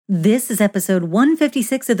This is episode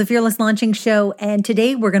 156 of the Fearless Launching Show, and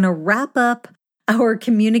today we're going to wrap up our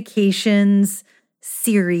communications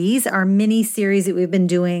series, our mini series that we've been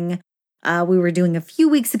doing. We were doing a few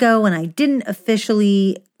weeks ago, and I didn't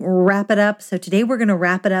officially wrap it up. So today we're going to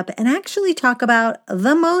wrap it up and actually talk about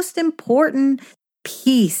the most important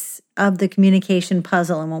piece of the communication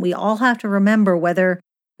puzzle and what we all have to remember, whether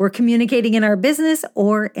we're communicating in our business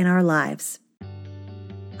or in our lives.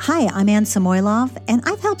 Hi, I'm Anne Samoilov, and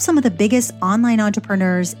I've helped some of the biggest online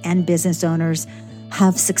entrepreneurs and business owners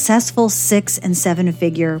have successful 6- and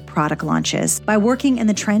 7-figure product launches by working in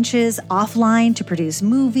the trenches offline to produce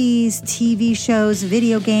movies, TV shows,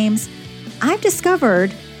 video games. I've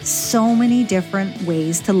discovered so many different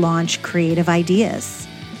ways to launch creative ideas.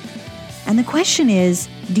 And the question is,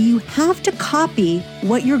 do you have to copy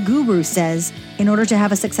what your guru says in order to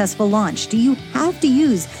have a successful launch? Do you have to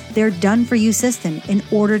use their done-for-you system in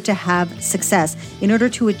order to have success, in order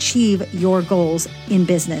to achieve your goals in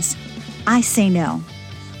business? I say no.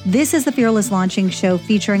 This is the Fearless Launching Show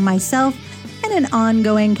featuring myself and an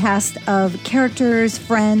ongoing cast of characters,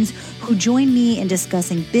 friends who join me in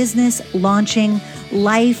discussing business, launching,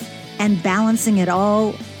 life, and balancing it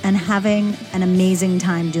all and having an amazing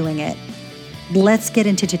time doing it. Let's get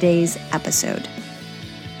into today's episode.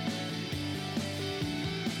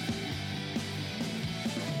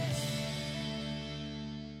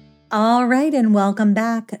 All right, and welcome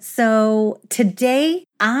back. So today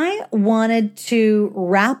I wanted to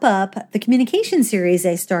wrap up the communication series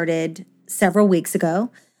I started several weeks ago.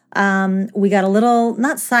 We got a little,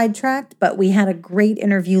 not sidetracked, but we had a great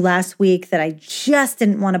interview last week that I just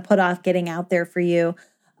didn't want to put off getting out there for you.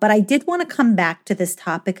 But I did want to come back to this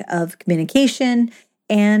topic of communication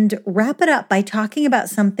and wrap it up by talking about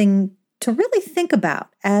something to really think about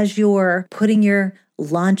as you're putting your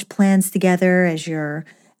launch plans together, as you're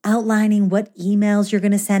outlining what emails you're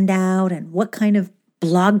going to send out and what kind of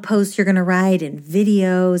blog posts you're going to write and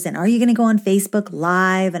videos, and are you going to go on Facebook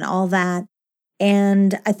Live and all that.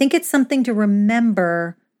 And I think it's something to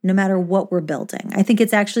remember no matter what we're building. I think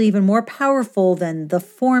it's actually even more powerful than the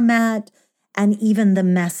format and even the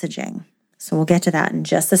messaging. So we'll get to that in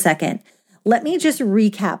just a second. Let me just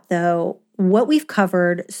recap, though, what we've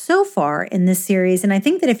covered so far in this series. And I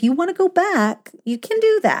think that if you want to go back, you can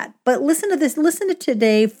do that. But listen to this. Listen to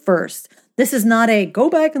today first. This is not a go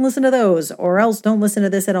back and listen to those, or else don't listen to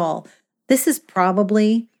this at all. This is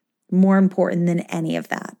probably more important than any of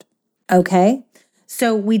that. Okay?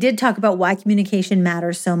 So we did talk about why communication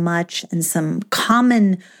matters so much and some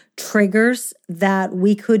common triggers that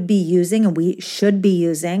we could be using and we should be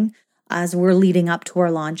using as we're leading up to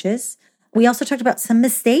our launches. We also talked about some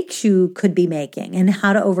mistakes you could be making and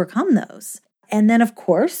how to overcome those. And then, of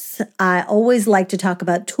course, I always like to talk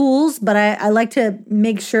about tools, but I like to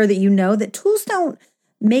make sure that you know that tools don't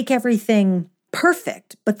make everything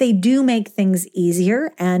perfect, but they do make things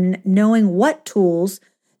easier. And knowing what tools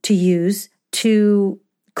to use to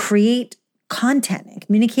create content and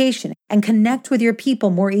communication and connect with your people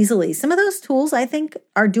more easily. Some of those tools, I think,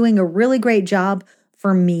 are doing a really great job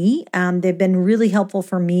for me. They've been really helpful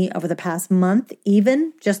for me over the past month,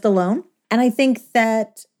 even just alone. And I think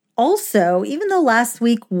that also, even though last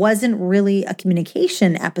week wasn't really a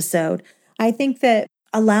communication episode, I think that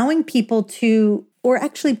allowing people to, or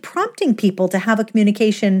actually prompting people to have a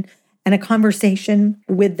communication and a conversation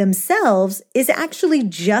with themselves is actually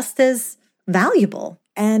just as valuable.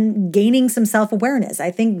 And gaining some self-awareness.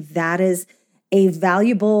 I think that is a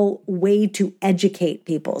valuable way to educate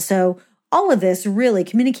people. So all of this, really,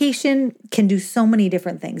 communication can do so many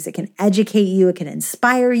different things. It can educate you. It can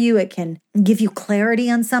inspire you. It can give you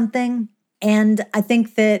clarity on something. And I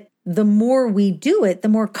think that the more we do it, the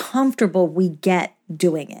more comfortable we get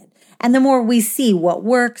doing it. And the more we see what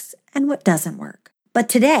works and what doesn't work. But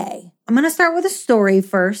today, I'm going to start with a story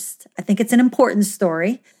first. I think it's an important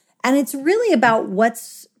story. And it's really about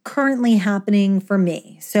what's currently happening for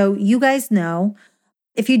me. So you guys know,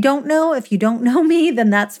 if you don't know me,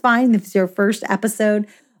 then that's fine. If it's your first episode.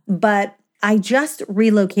 But I just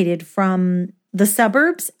relocated from the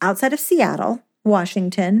suburbs outside of Seattle,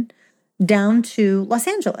 Washington, down to Los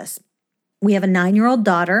Angeles. We have a 9-year-old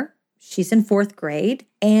daughter. She's in 4th grade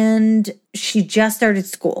and she just started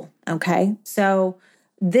school. Okay. So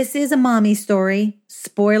this is a mommy story.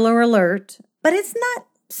 Spoiler alert, but it's not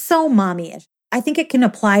so mommy-ish. I think it can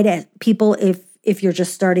apply to people if you're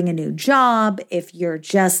just starting a new job, if you're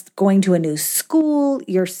just going to a new school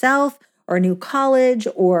yourself or a new college,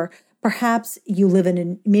 or perhaps you live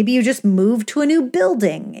maybe you just moved to a new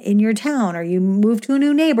building in your town or you moved to a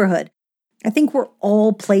new neighborhood. I think we're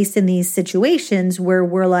all placed in these situations where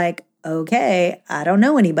we're like, okay, I don't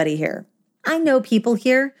know anybody here. I know people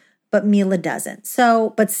here, but Mila doesn't.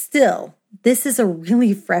 So, but still, this is a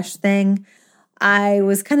really fresh thing. I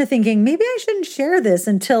was kind of thinking maybe I shouldn't share this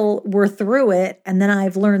until we're through it and then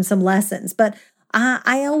I've learned some lessons. But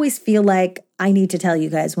I always feel like I need to tell you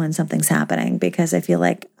guys when something's happening because I feel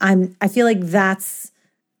like that's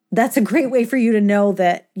a great way for you to know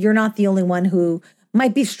that you're not the only one who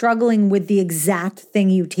might be struggling with the exact thing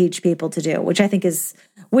you teach people to do,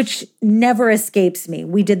 which never escapes me.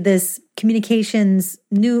 We did this communications,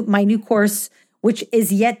 my new course, which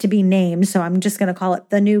is yet to be named. So I'm just going to call it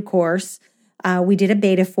the new course. We did a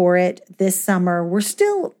beta for it this summer. We're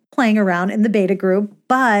still playing around in the beta group,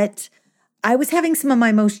 but I was having some of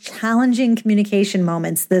my most challenging communication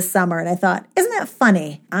moments this summer. And I thought, isn't that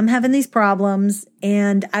funny? I'm having these problems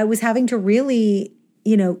and I was having to really,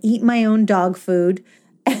 eat my own dog food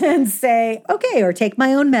and say, okay, or take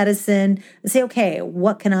my own medicine and say, okay,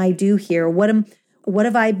 what can I do here? What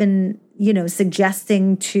have I been,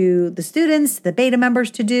 suggesting to the students, the beta members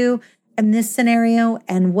to do in this scenario?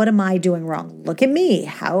 And what am I doing wrong? Look at me.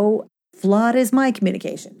 How flawed is my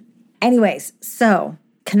communication? Anyways, so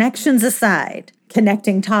connections aside,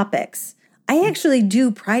 connecting topics, I actually do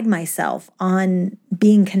pride myself on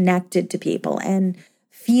being connected to people and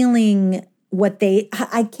feeling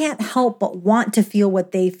I can't help but want to feel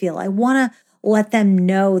what they feel. I want to let them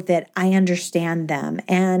know that I understand them.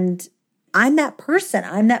 And I'm that person.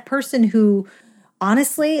 I'm that person who,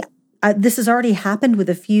 honestly, this has already happened with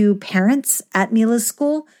a few parents at Mila's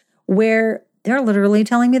school where they're literally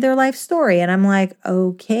telling me their life story. And I'm like,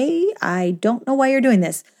 okay, I don't know why you're doing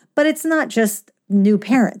this. But it's not just new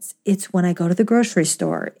parents. It's when I go to the grocery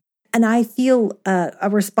store and I feel a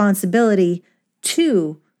responsibility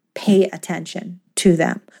to pay attention to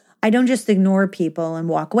them. I don't just ignore people and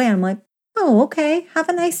walk away. I'm like, oh, okay, have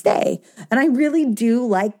a nice day. And I really do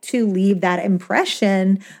like to leave that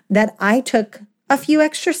impression that I took a few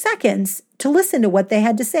extra seconds to listen to what they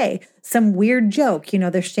had to say. Some weird joke,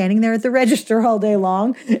 they're standing there at the register all day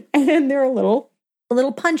long and they're a little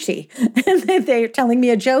punchy and they're telling me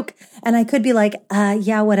a joke and I could be like,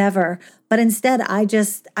 yeah, whatever. But instead I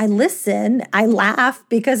listen, I laugh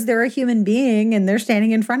because they're a human being and they're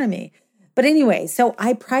standing in front of me. But anyway, so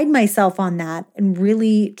I pride myself on that and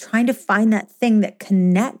really trying to find that thing that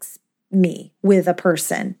connects me with a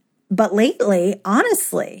person. But lately,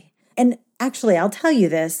 honestly, and actually I'll tell you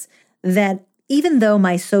this, that even though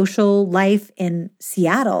my social life in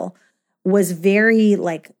Seattle was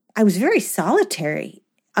I was very solitary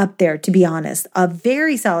up there, to be honest,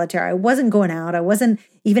 very solitary. I wasn't going out. I wasn't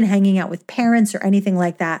even hanging out with parents or anything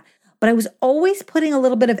like that. But I was always putting a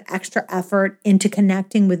little bit of extra effort into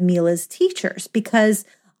connecting with Mila's teachers because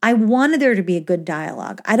I wanted there to be a good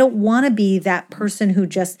dialogue. I don't want to be that person who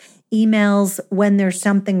just emails when there's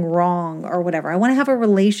something wrong or whatever. I want to have a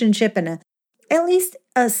relationship and at least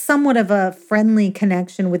a somewhat of a friendly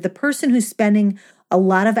connection with the person who's spending a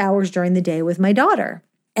lot of hours during the day with my daughter.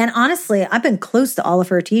 And honestly, I've been close to all of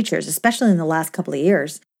her teachers, especially in the last couple of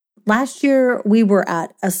years. Last year, we were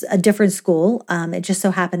at a different school. It just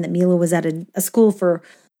so happened that Mila was at a school for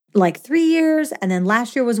like 3 years. And then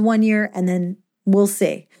last year was 1 year. And then we'll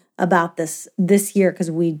see about this year because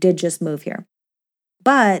we did just move here.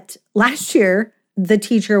 But last year, the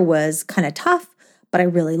teacher was kind of tough, but I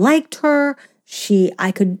really liked her.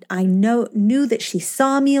 I knew that she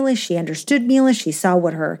saw Mila. She understood Mila. She saw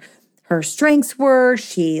what her strengths were.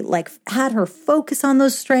 She had her focus on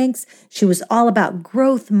those strengths. She was all about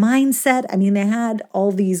growth mindset. I mean, they had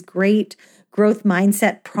all these great growth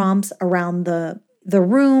mindset prompts around the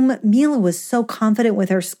room. Mila was so confident with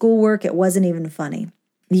her schoolwork. It wasn't even funny.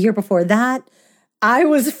 The year before that, I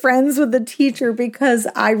was friends with the teacher because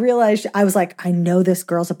I realized, I was like, I know this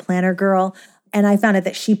girl's a planner girl. And I found out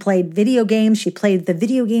that she played video games. She played the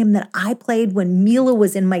video game that I played when Mila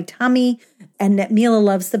was in my tummy and that Mila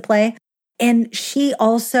loves to play. And she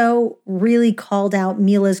also really called out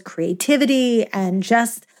Mila's creativity and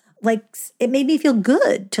just it made me feel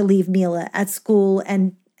good to leave Mila at school.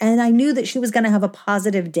 And I knew that she was going to have a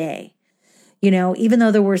positive day. Even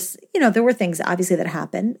though there were things obviously that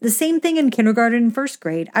happened. The same thing in kindergarten and first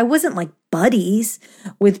grade. I wasn't like buddies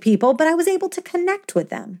with people, but I was able to connect with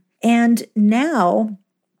them. And now,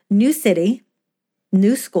 new city,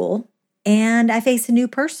 new school, and I face a new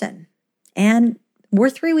person. And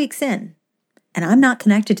we're 3 weeks in, and I'm not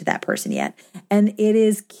connected to that person yet. And it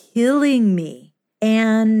is killing me.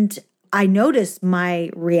 And I notice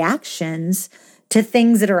my reactions to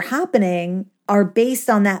things that are happening are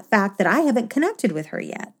based on that fact that I haven't connected with her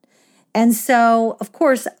yet. And so, of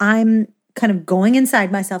course, I'm kind of going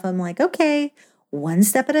inside myself. I'm like, okay, one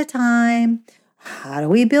step at a time. how do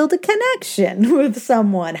we build a connection with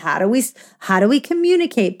someone? How do we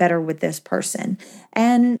communicate better with this person?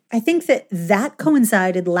 And I think that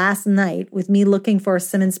coincided last night with me looking for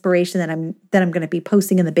some inspiration that I'm going to be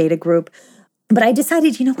posting in the beta group. But I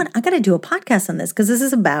decided, you know what? I got to do a podcast on this because this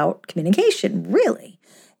is about communication, really.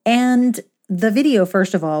 And the video,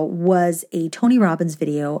 first of all, was a Tony Robbins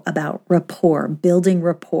video about rapport, building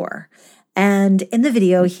rapport. And in the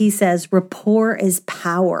video, he says, rapport is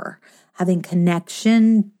power. Having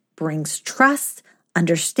connection brings trust,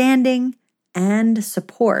 understanding, and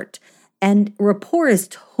support. And rapport is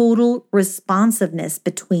total responsiveness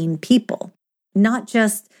between people, not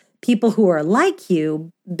just people who are like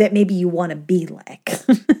you that maybe you want to be like.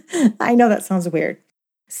 I know that sounds weird.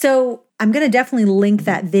 So I'm going to definitely link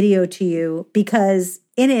that video to you because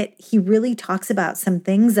in it, he really talks about some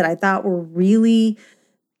things that I thought were really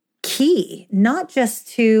key, not just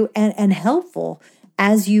to and helpful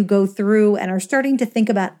as you go through and are starting to think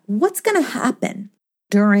about what's going to happen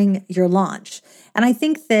during your launch. And I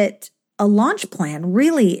think that a launch plan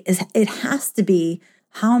really it has to be,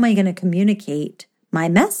 how am I going to communicate my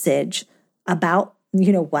message about,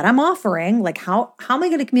 what I'm offering? Like how am I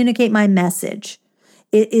going to communicate my message?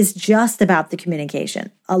 It is just about the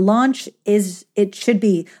communication. A launch it should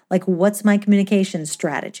be like, what's my communication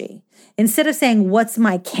strategy? Instead of saying, what's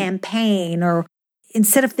my campaign, or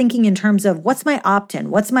instead of thinking in terms of what's my opt-in,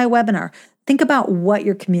 what's my webinar, think about what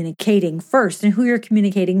you're communicating first and who you're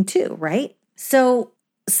communicating to, right? So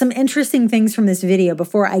some interesting things from this video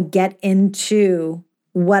before I get into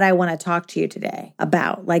what I want to talk to you today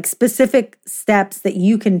about, like specific steps that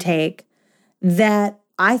you can take that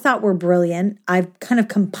I thought were brilliant. I've kind of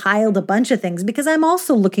compiled a bunch of things because I'm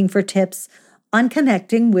also looking for tips on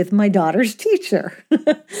connecting with my daughter's teacher.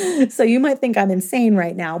 So you might think I'm insane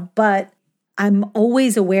right now, but I'm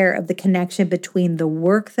always aware of the connection between the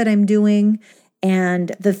work that I'm doing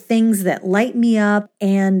and the things that light me up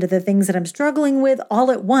and the things that I'm struggling with all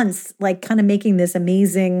at once, like kind of making this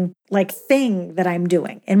amazing thing that I'm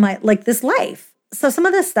doing in my this life. So some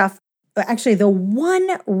of this stuff, actually the one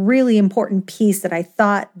really important piece that I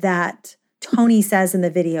thought that Tony says in the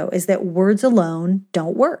video is that words alone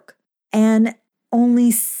don't work. And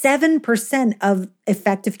only 7% of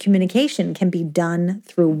effective communication can be done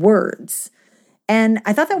through words. And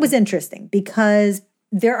I thought that was interesting because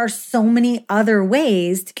there are so many other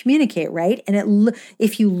ways to communicate, right? And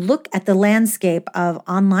if you look at the landscape of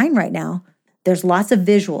online right now, there's lots of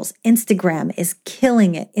visuals. Instagram is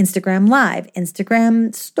killing it. Instagram Live,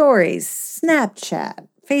 Instagram Stories, Snapchat,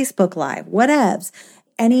 Facebook Live, whatevs.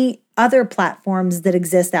 Any other platforms that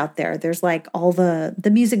exist out there. There's like all the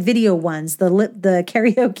music video ones, the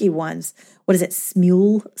karaoke ones. What is it?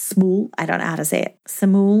 Smool? I don't know how to say it.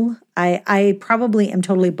 Smool? I probably am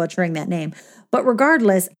totally butchering that name. But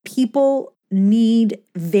regardless, people need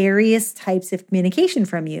various types of communication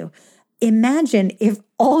from you. Imagine if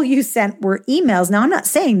all you sent were emails. Now, I'm not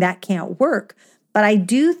saying that can't work, but I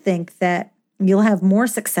do think that you'll have more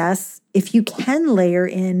success if you can layer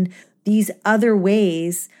in these other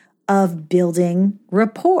ways of building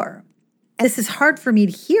rapport. This is hard for me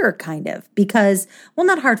to hear, kind of, because, well,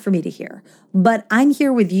 not hard for me to hear, but I'm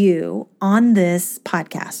here with you on this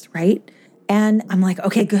podcast, right? And I'm like,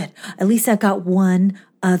 okay, good. At least I've got one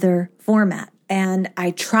other format. And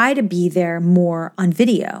I try to be there more on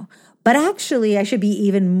video. But actually, I should be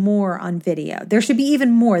even more on video. There should be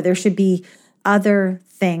even more. There should be other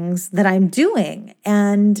things that I'm doing.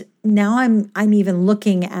 And now I'm even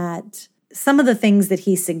looking at some of the things that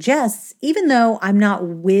he suggests. Even though I'm not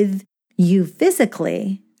with you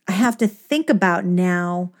physically, I have to think about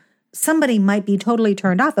now, somebody might be totally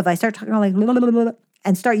turned off if I start talking like blah, blah, blah, blah,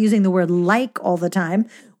 and start using the word like all the time,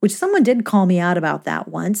 which someone did call me out about that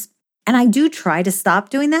once. And I do try to stop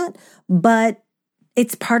doing that, but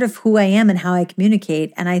it's part of who I am and how I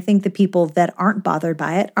communicate. And I think the people that aren't bothered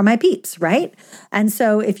by it are my peeps, right? And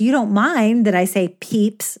so if you don't mind that I say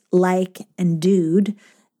peeps, like, and dude,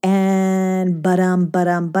 and but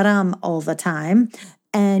all the time,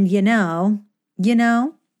 and you know,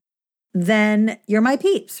 then you're my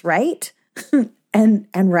peeps, right? and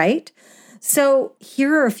right. So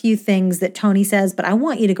here are a few things that Tony says, but I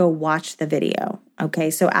want you to go watch the video. Okay.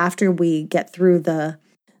 So after we get through the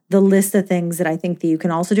list of things that I think that you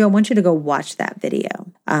can also do, I want you to go watch that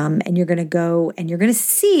video. And you're going to go and you're going to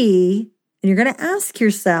see, and you're going to ask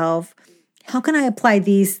yourself, how can I apply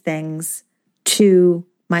these things to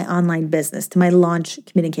my online business, to my launch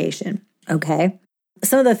communication? Okay.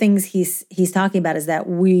 Some of the things he's talking about is that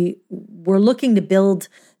we're looking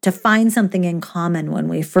to find something in common when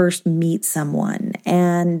we first meet someone.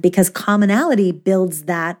 And because commonality builds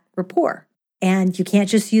that rapport. And you can't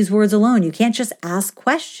just use words alone. You can't just ask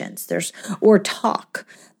questions or talk.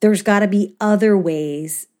 There's got to be other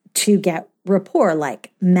ways to get rapport,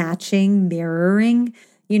 like matching, mirroring,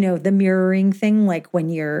 the mirroring thing, like when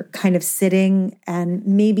you're kind of sitting and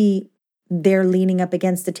maybe they're leaning up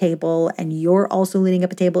against a table and you're also leaning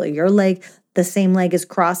up a table, or the same leg is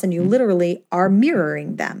crossed and you literally are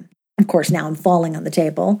mirroring them. Of course, now I'm falling on the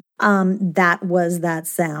table. That was that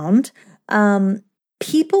sound.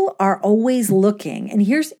 People are always looking. And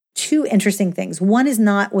here's two interesting things. One was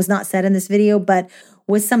not said in this video, but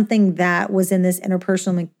was something that was in this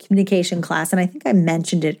interpersonal communication class. And I think I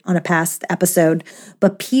mentioned it on a past episode,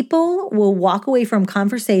 but people will walk away from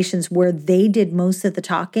conversations where they did most of the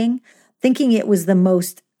talking, thinking it was the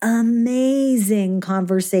most amazing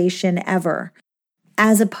conversation ever,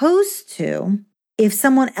 as opposed to if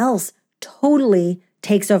someone else totally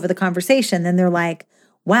takes over the conversation, then they're like,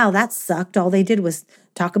 wow, that sucked. All they did was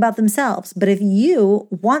talk about themselves. But if you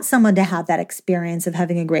want someone to have that experience of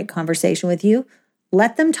having a great conversation with you,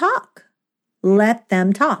 let them talk. Let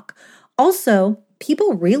them talk. Also,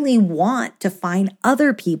 people really want to find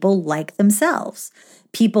other people like themselves.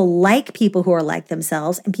 People like people who are like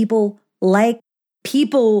themselves, and people like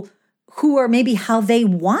people who are maybe how they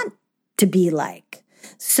want to be like.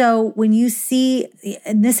 So when you see,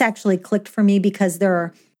 and this actually clicked for me because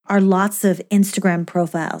there are lots of Instagram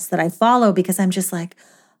profiles that I follow because I'm just like,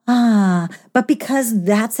 but because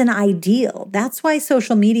that's an ideal. That's why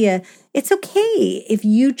social media, it's okay if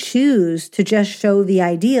you choose to just show the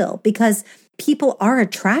ideal, because people are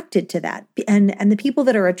attracted to that. And the people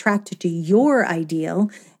that are attracted to your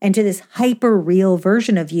ideal and to this hyper real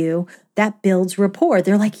version of you, that builds rapport.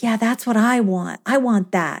 They're like, yeah, that's what I want. I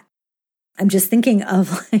want that. I'm just thinking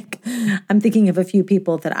of a few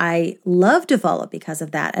people that I love to follow because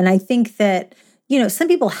of that. And I think that, some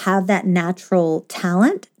people have that natural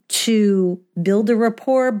talent to build a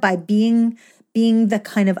rapport by being the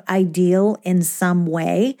kind of ideal in some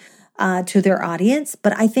way to their audience.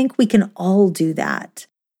 But I think we can all do that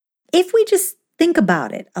if we just think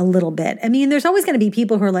about it a little bit. I mean, there's always going to be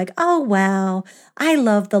people who are like, oh, wow, I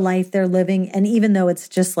love the life they're living. And even though it's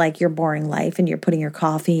just like your boring life and you're putting your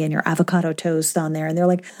coffee and your avocado toast on there and they're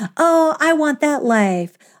like, oh, I want that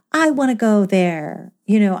life. I want to go there.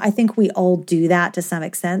 I think we all do that to some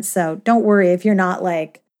extent. So don't worry if you're not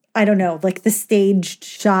like, I don't know, like the staged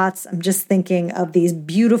shots. I'm just thinking of these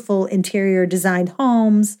beautiful interior designed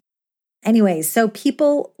homes. Anyways, so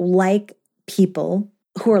people like people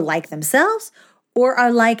who are like themselves or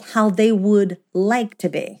are like how they would like to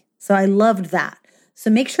be. So I loved that. So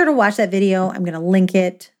make sure to watch that video. I'm going to link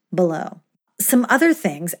it below. Some other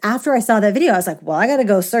things, after I saw that video, I was like, well, I got to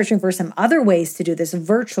go searching for some other ways to do this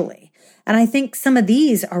virtually. And I think some of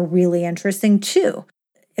these are really interesting too.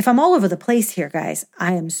 If I'm all over the place here, guys,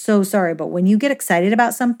 I am so sorry. But when you get excited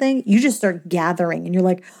about something, you just start gathering and you're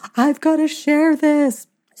like, I've got to share this.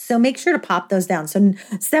 So make sure to pop those down. So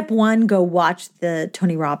step 1, go watch the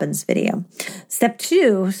Tony Robbins video. Step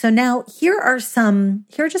 2, so now here are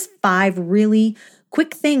just 5 really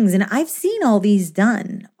quick things. And I've seen all these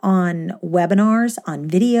done on webinars, on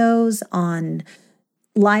videos, on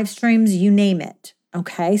live streams, you name it.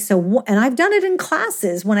 Okay. So, and I've done it in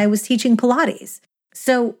classes when I was teaching Pilates.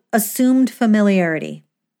 So assumed familiarity.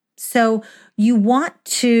 So you want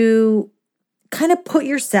to kind of put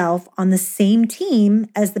yourself on the same team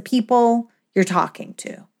as the people you're talking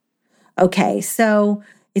to. Okay, so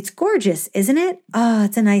it's gorgeous, isn't it? Oh,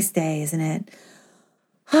 it's a nice day, isn't it?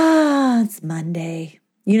 It's Monday.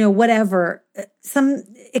 Whatever.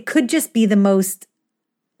 It could just be the most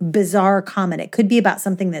bizarre comment. It could be about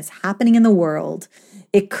something that's happening in the world.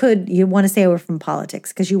 You want to stay away from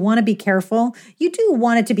politics because you want to be careful. You do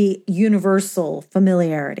want it to be universal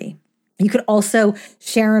familiarity. You could also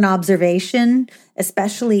share an observation,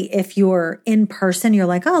 especially if you're in person. You're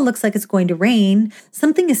like, oh, it looks like it's going to rain.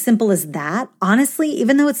 Something as simple as that. Honestly,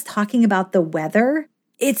 even though it's talking about the weather,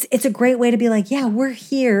 it's a great way to be like, yeah, we're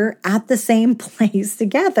here at the same place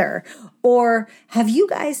together. Or have you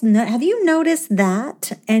noticed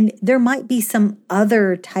that? And there might be some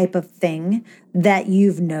other type of thing that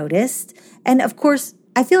you've noticed. And of course,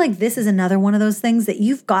 I feel like this is another one of those things that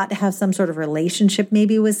you've got to have some sort of relationship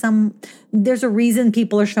maybe with there's a reason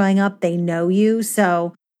people are showing up. They know you.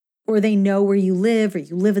 Or they know where you live, or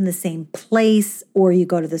you live in the same place, or you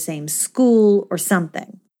go to the same school or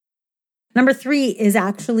something. Number 3 is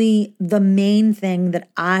actually the main thing that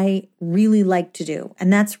I really like to do,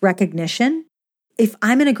 and that's recognition. If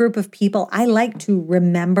I'm in a group of people, I like to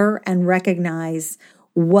remember and recognize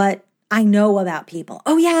what I know about people.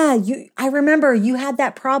 Oh yeah, I remember you had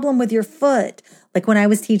that problem with your foot. Like when I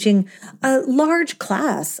was teaching a large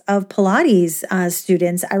class of Pilates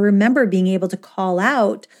students, I remember being able to call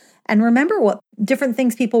out and remember what different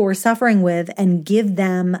things people were suffering with and give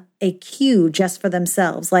them a cue just for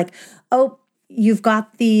themselves. Like, oh, you've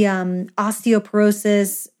got the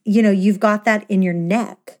osteoporosis, you've got that in your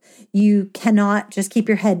neck. You cannot just keep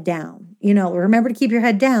your head down. Remember to keep your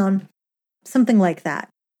head down, something like that.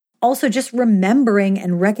 Also, just remembering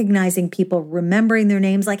and recognizing people, remembering their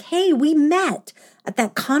names, like, hey, we met at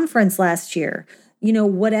that conference last year,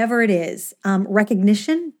 whatever it is.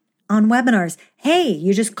 Recognition on webinars. Hey,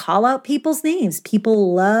 you just call out people's names.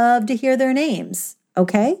 People love to hear their names,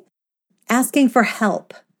 okay? Asking for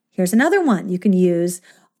help. Here's another one you can use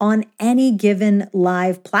on any given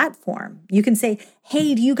live platform. You can say,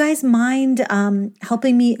 hey, do you guys mind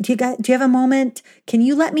helping me? Do you have a moment? Can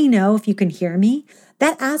you let me know if you can hear me?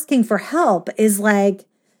 That asking for help is like,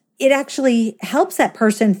 it actually helps that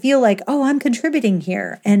person feel like, oh, I'm contributing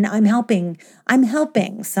here and I'm helping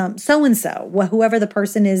some so-and-so, whoever the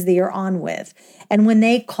person is that you're on with. And when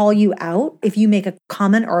they call you out, if you make a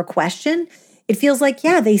comment or a question, it feels like,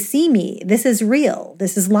 yeah, they see me. This is real.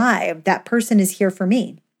 This is live. That person is here for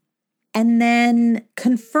me. And then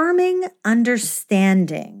confirming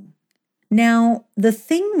understanding. Now, the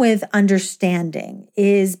thing with understanding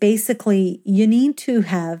is basically you need to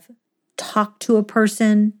have talked to a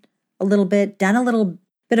person a little bit, done a little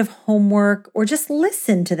bit of homework, or just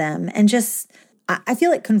listen to them. And just, I feel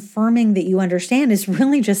like confirming that you understand is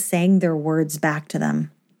really just saying their words back to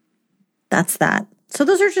them. That's that. So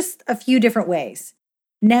those are just a few different ways.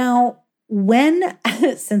 Now,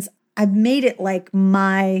 since I've made it like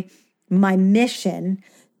my mission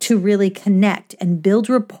to really connect and build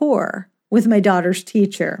rapport with my daughter's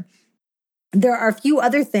teacher, there are a few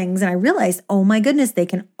other things, and I realized, oh my goodness, they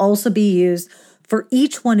can also be used for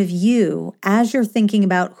each one of you as you're thinking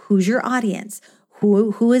about who's your audience,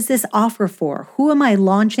 who is this offer for, who am I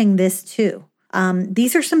launching this to?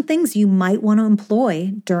 These are some things you might want to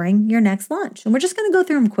employ during your next launch. And we're just going to go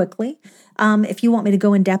through them quickly. If you want me to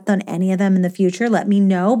go in depth on any of them in the future, let me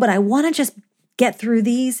know. But I want to just get through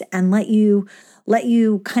these and let you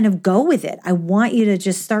kind of go with it. I want you to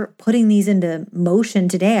just start putting these into motion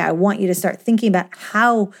today. I want you to start thinking about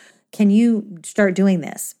how can you start doing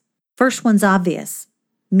this. First one's obvious.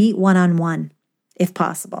 Meet one-on-one if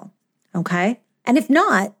possible. Okay? And if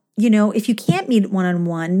not, if you can't meet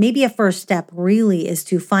one-on-one, maybe a first step really is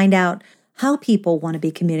to find out how people want to be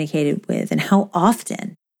communicated with and how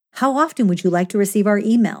often. How often would you like to receive our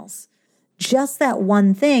emails? Just that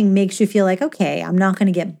one thing makes you feel like, okay, I'm not going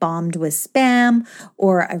to get bombed with spam,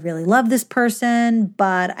 or I really love this person,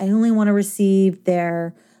 but I only want to receive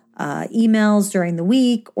their emails during the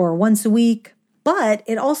week or once a week. But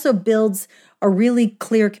it also builds a really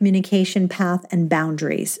clear communication path and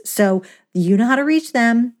boundaries. So you know how to reach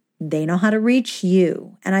them. They know how to reach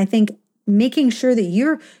you. And I think making sure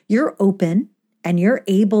that you're open and you're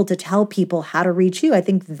able to tell people how to reach you, I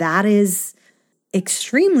think that is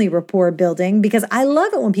extremely rapport building, because I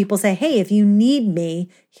love it when people say, hey, if you need me,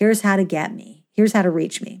 here's how to get me. Here's how to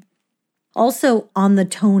reach me. Also on the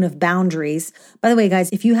tone of boundaries. By the way, guys,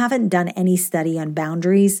 if you haven't done any study on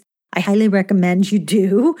boundaries, I highly recommend you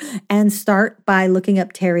do, and start by looking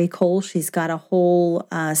up Terry Cole. She's got a whole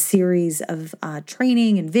series of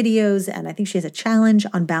training and videos, and I think she has a challenge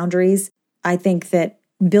on boundaries. I think that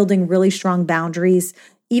building really strong boundaries,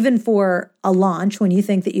 even for a launch, when you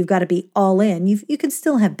think that you've got to be all in, you can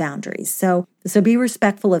still have boundaries. So be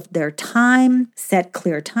respectful of their time, set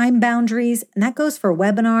clear time boundaries, and that goes for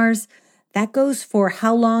webinars. That goes for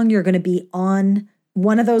how long you're going to be on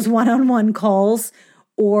one of those one-on-one calls,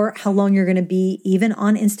 or how long you're going to be even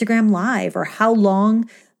on Instagram Live, or how long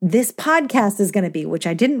this podcast is going to be, which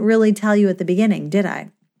I didn't really tell you at the beginning, did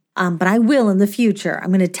I? But I will in the future. I'm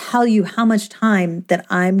going to tell you how much time that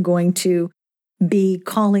I'm going to be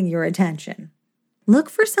calling your attention. Look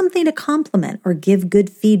for something to compliment or give good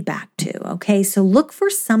feedback to, okay? So look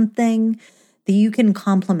for something that you can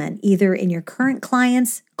compliment either in your current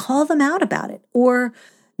clients, call them out about it, or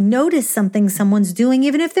notice something someone's doing,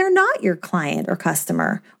 even if they're not your client or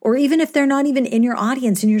customer, or even if they're not even in your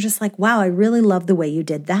audience and you're just like, wow, I really love the way you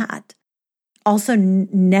did that. Also,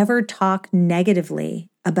 never talk negatively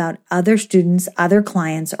about other students, other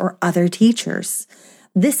clients, or other teachers.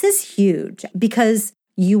 This is huge because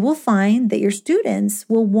you will find that your students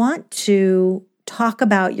will want to talk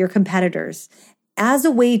about your competitors as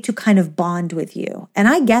a way to kind of bond with you. And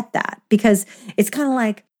I get that, because it's kind of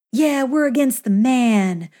like, yeah, we're against the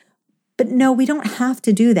man. But no, we don't have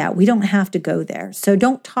to do that. We don't have to go there. So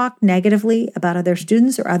don't talk negatively about other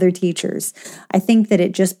students or other teachers. I think that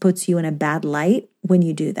it just puts you in a bad light when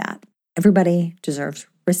you do that. Everybody deserves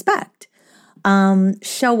respect.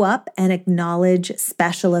 Show up and acknowledge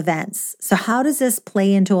special events. So how does this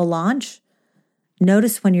play into a launch?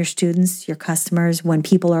 Notice when your students, your customers, when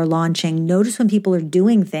people are launching, notice when people are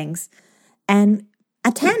doing things and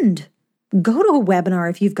attend. Go to a webinar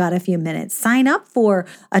if you've got a few minutes. Sign up for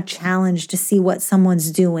a challenge to see what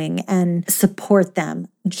someone's doing and support them.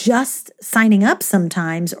 Just signing up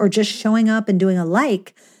sometimes or just showing up and doing a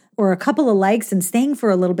like or a couple of likes and staying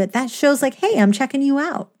for a little bit, that shows like, hey, I'm checking you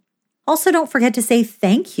out. Also, don't forget to say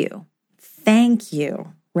thank you. Thank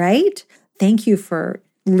you, right? Thank you for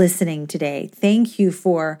listening today. Thank you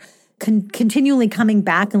for continually coming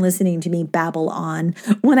back and listening to me babble on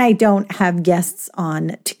when I don't have guests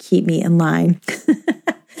on to keep me in line.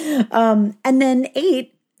 And then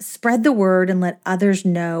 8, spread the word and let others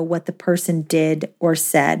know what the person did or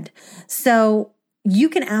said. So you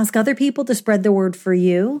can ask other people to spread the word for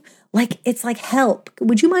you. It's like, help.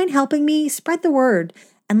 Would you mind helping me? Spread the word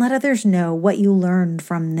and let others know what you learned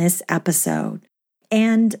from this episode.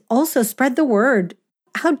 And also spread the word.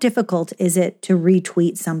 How difficult is it to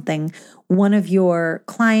retweet something one of your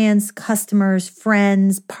clients, customers,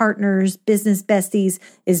 friends, partners, business besties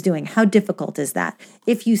is doing? How difficult is that?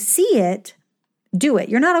 If you see it, do it.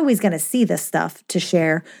 You're not always going to see this stuff to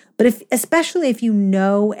share, but especially if you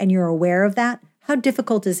know and you're aware of that, how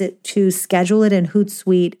difficult is it to schedule it in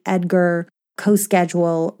Hootsuite, Edgar,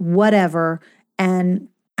 CoSchedule, whatever, and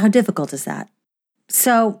how difficult is that?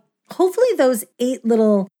 So hopefully those 8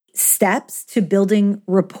 little steps to building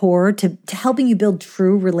rapport, to helping you build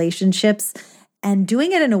true relationships and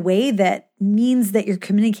doing it in a way that means that your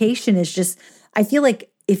communication is just, I feel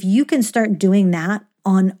like if you can start doing that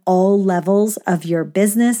on all levels of your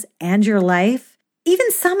business and your life,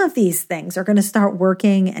 even some of these things are going to start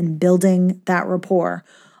working and building that rapport.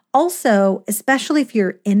 Also, especially if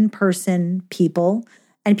you're in-person people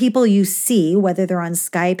and people you see, whether they're on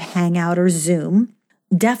Skype, Hangout, or Zoom,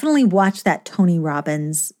 definitely watch that Tony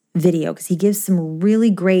Robbins video because he gives some really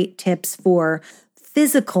great tips for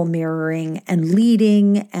physical mirroring and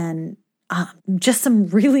leading and just some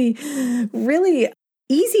really, really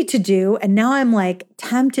easy to do. And now I'm like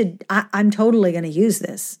tempted. I'm totally going to use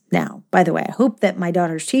this now. By the way, I hope that my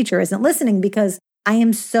daughter's teacher isn't listening because I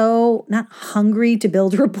am so not hungry to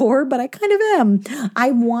build rapport, but I kind of am.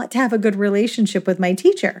 I want to have a good relationship with my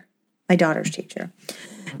teacher, my daughter's teacher.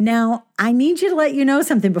 Now, I need you to let you know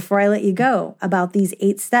something before I let you go about these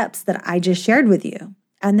 8 steps that I just shared with you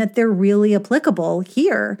and that they're really applicable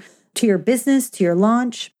here to your business, to your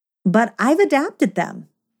launch. But I've adapted them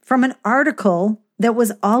from an article that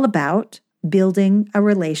was all about building a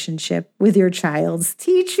relationship with your child's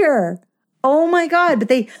teacher. Oh my God, but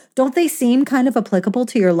don't they seem kind of applicable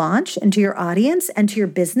to your launch and to your audience and to your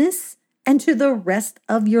business and to the rest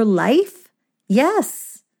of your life?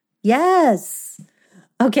 Yes. Yes.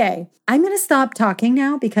 Okay, I'm going to stop talking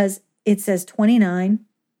now because it says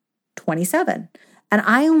 29:27. And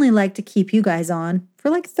I only like to keep you guys on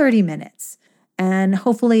for like 30 minutes. And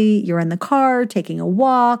hopefully you're in the car taking a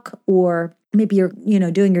walk, or maybe you're,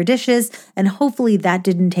 doing your dishes. And hopefully that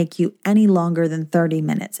didn't take you any longer than 30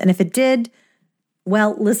 minutes. And if it did,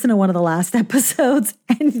 well, listen to one of the last episodes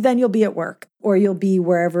and then you'll be at work or you'll be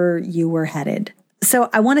wherever you were headed.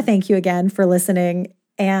 So I want to thank you again for listening.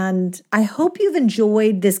 And I hope you've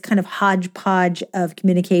enjoyed this kind of hodgepodge of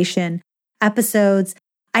communication episodes.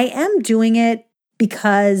 I am doing it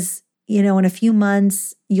because, in a few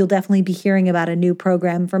months, you'll definitely be hearing about a new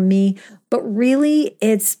program from me. But really,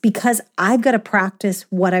 it's because I've got to practice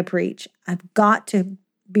what I preach. I've got to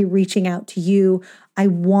be reaching out to you. I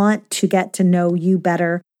want to get to know you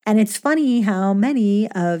better. And it's funny how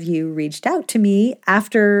many of you reached out to me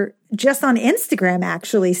after just on Instagram,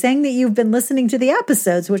 actually, saying that you've been listening to the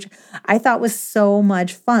episodes, which I thought was so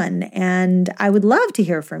much fun. And I would love to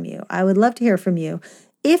hear from you. I would love to hear from you.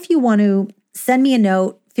 If you want to send me a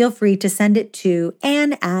note, feel free to send it to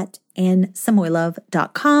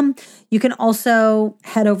ann@annsamoilov.com. You can also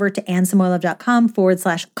head over to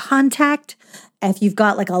annsamoilov.com/contact. If you've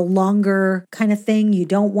got like a longer kind of thing, you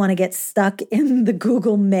don't want to get stuck in the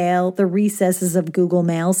Google Mail, the recesses of Google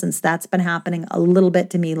Mail, since that's been happening a little bit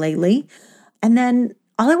to me lately. And then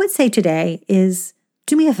all I would say today is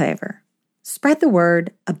do me a favor. Spread the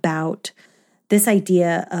word about this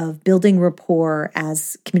idea of building rapport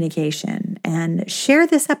as communication and share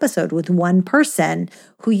this episode with one person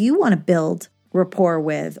who you want to build rapport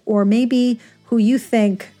with, or maybe who you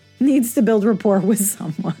think needs to build rapport with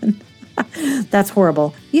someone. That's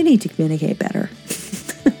horrible. You need to communicate better.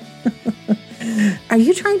 Are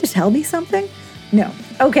you trying to tell me something? No.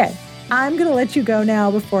 Okay. I'm going to let you go now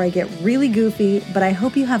before I get really goofy, but I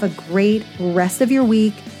hope you have a great rest of your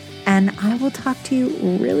week. And and I will talk to you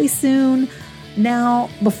really soon. Now,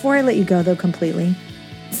 before I let you go, though, completely,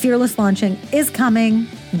 Fearless Launching is coming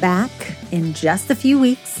back in just a few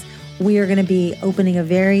weeks. We are going to be opening a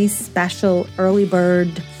very special early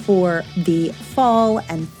bird for the fall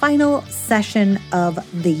and final session of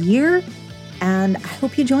the year. And I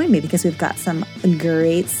hope you join me because we've got some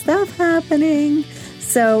great stuff happening.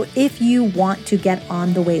 So if you want to get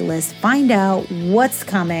on the wait list, find out what's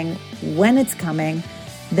coming, when it's coming,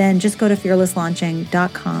 then just go to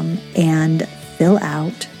fearlesslaunching.com and fill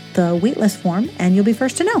out the waitlist form and you'll be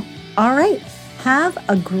first to know. All right. Have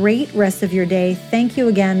a great rest of your day. Thank you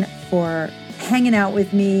again for hanging out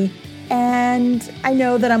with me. And I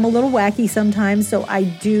know that I'm a little wacky sometimes, so I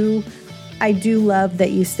do love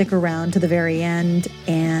that you stick around to the very end.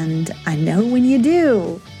 And I know when you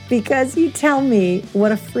do, because you tell me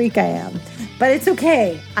what a freak I am. But it's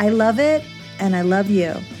okay. I love it and I love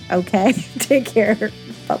you. Okay? Take care.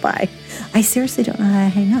 Bye-bye. I seriously don't know how to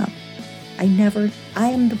hang up. I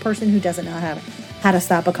am the person who doesn't know how to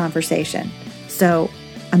stop a conversation. So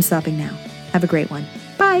I'm stopping now. Have a great one.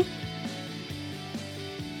 Bye.